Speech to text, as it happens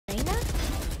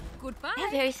Goodbye. They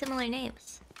have very similar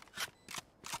names.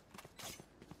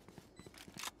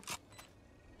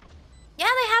 Yeah,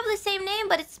 they have the same name,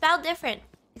 but it's spelled different.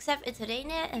 Except it's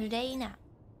Reina and Reina.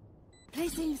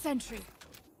 Placing sentry.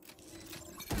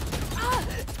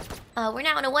 We're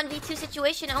now in a 1v2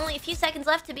 situation. Only a few seconds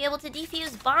left to be able to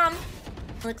defuse bomb.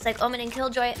 Looks like Omen and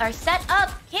Killjoy are set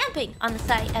up, camping on the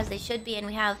site as they should be. And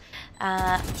we have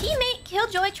teammate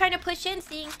Killjoy trying to push in,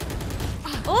 seeing...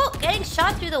 Oh, getting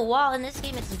shot through the wall. In this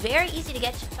game, it's very easy to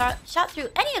get shot through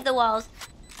any of the walls.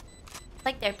 It's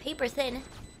like they're paper thin.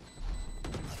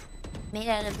 Made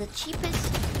out of the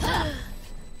cheapest...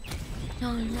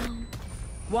 No, no.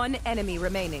 One enemy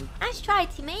remaining. Nice try,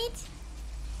 teammate.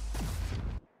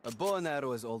 A bow and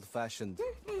arrow is old-fashioned,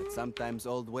 but sometimes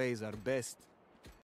old ways are best.